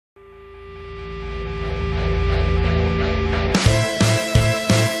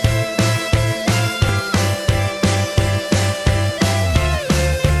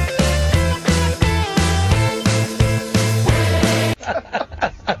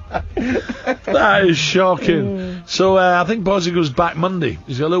That is shocking. So I think Bozzy goes back Monday.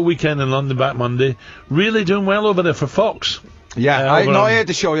 He's got a little weekend in London back Monday. Really doing well over there for Fox. Yeah, I heard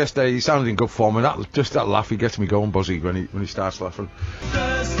the show yesterday. He sounded in good form, and that laugh, he gets me going, Buzzy, when he starts laughing.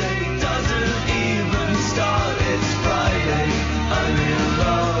 Thursday doesn't even start, it's Friday, I'm in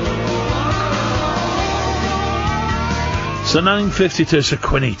love. So 9:52, so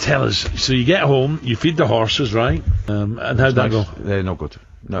Quinny, tell us. So you get home, you feed the horses, right? And how'd that go? They're no good.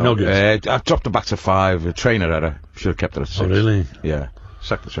 No good. I dropped them back to 5. The trainer error. Should have kept it at 6. Oh, really? Yeah.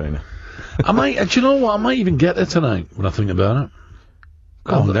 Sack the trainer. I might, do you know what? I might even get there tonight when I think about it.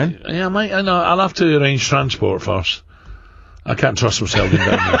 Come on then. Yeah, I might. I know. I'll have to arrange transport first. I can't trust myself in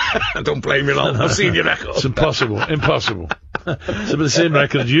down there. Don't blame me, lol. I've seen your record. It's impossible. Impossible. It's about the same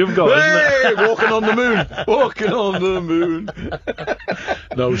record you've got, isn't it? Walking on the moon. Walking on the moon.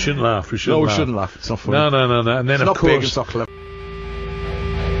 No, we shouldn't laugh. We shouldn't laugh. Shouldn't laugh. It's not funny. No. And then, It's of not course, big, it's not clever.